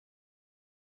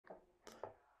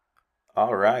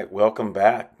All right, welcome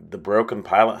back. The Broken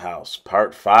Pilot House,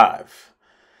 Part 5.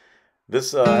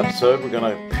 This episode, we're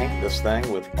going to paint this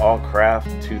thing with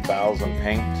AwlCraft 2000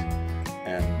 paint,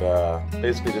 and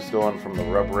basically just going from the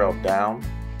rub rail down,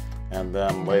 and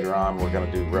then later on we're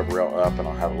going to do rub rail up, and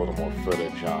I'll have a little more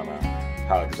footage on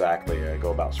how exactly I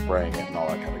go about spraying it and all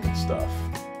that kind of good stuff.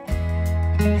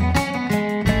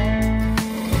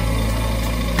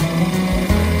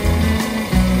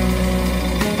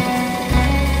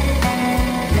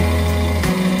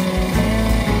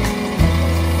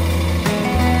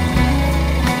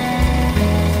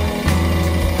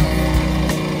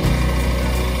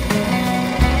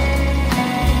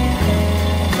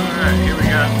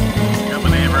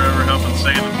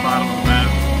 Sand at the bottom of the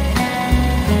boat.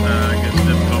 It gets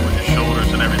difficult with your shoulders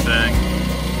and everything.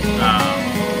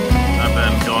 I've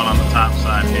been going on the top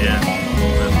side here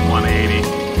with 180,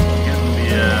 getting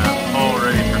the hole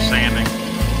ready for sanding.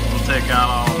 We'll take out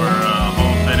all of our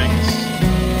hole fittings,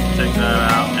 take that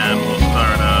out, and we'll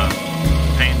start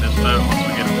painting this boat once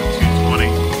we get it to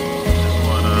 220, which is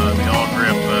what the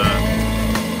Awlgrip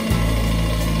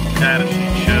data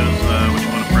sheet shows what you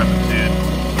want to prep it to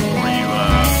before you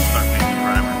start painting the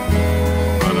primer.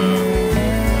 But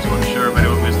just want to show everybody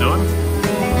what we're doing.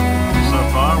 So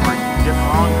far, we're getting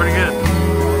along pretty good.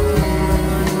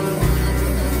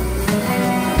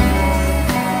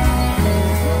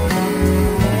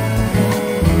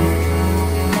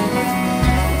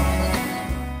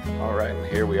 All right, and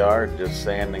here we are, just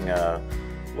sanding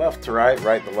left to right,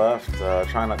 right to left.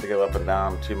 Trying not to go up and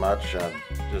down too much.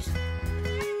 Just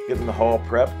getting the hull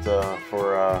prepped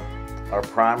for our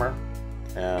primer.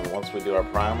 And once we do our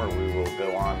primer, we will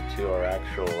go on to our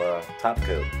actual top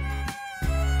coat.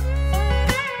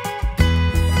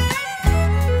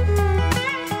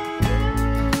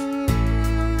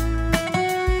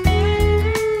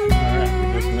 Alright,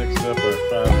 we just mixed up our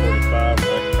 545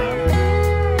 black primer.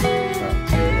 About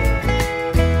to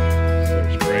start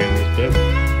spraying this boat.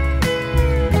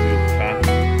 We're going to do the top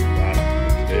and bottom.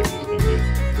 Today we're just going to do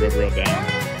rub rail down.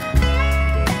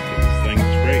 Get this thing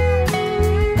sprayed.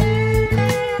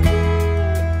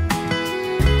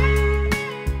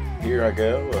 Here I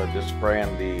go, just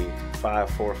spraying the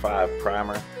 545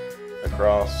 primer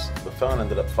across. The phone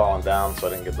ended up falling down, so I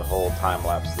didn't get the whole time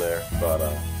lapse there, but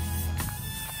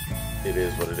it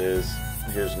is what it is.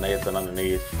 Here's Nathan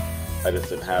underneath. I just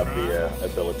didn't have the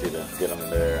ability to get under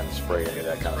there and spray any of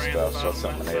that kind of stuff, so I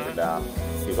sent my neighbor down.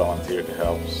 He volunteered to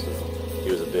help, so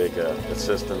he was a big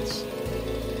assistance.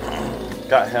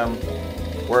 Got him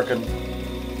working,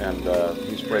 and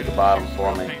he sprayed the bottom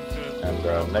for me.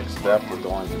 And next step, we're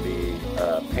going to be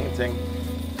painting.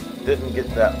 Didn't get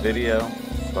that video,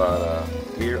 but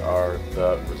here are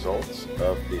the results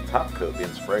of the top coat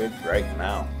being sprayed right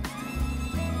now.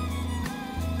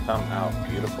 Come out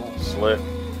beautiful, slick,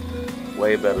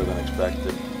 way better than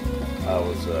expected. I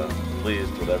was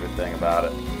pleased with everything about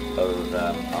it, other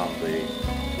than on the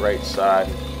right side,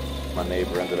 my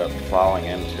neighbor ended up falling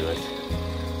into it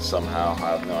somehow.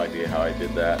 I have no idea how I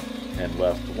did that, and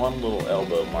left one little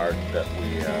elbow mark that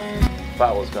we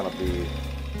thought was going to be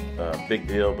a big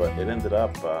deal, but it ended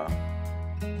up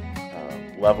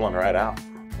leveling right out.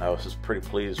 I was just pretty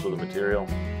pleased with the material.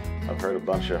 I've heard a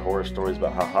bunch of horror stories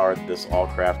about how hard this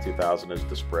AwlCraft 2000 is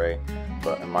to spray,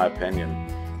 but in my opinion,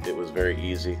 it was very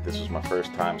easy. This was my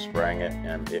first time spraying it,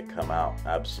 and it come out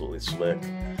absolutely slick.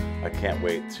 I can't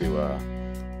wait to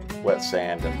wet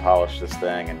sand and polish this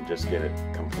thing and just get it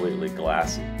completely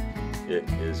glassy. It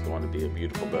is going to be a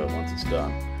beautiful boat once it's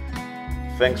done.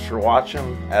 Thanks for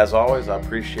watching. As always, I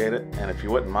appreciate it. And if you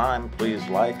wouldn't mind, please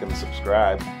like and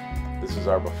subscribe. This is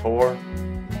our before.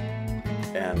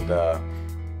 And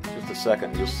just a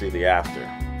second, you'll see the after.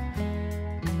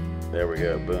 There we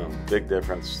go. Boom. Big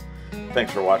difference.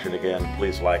 Thanks for watching again.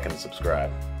 Please like and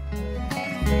subscribe.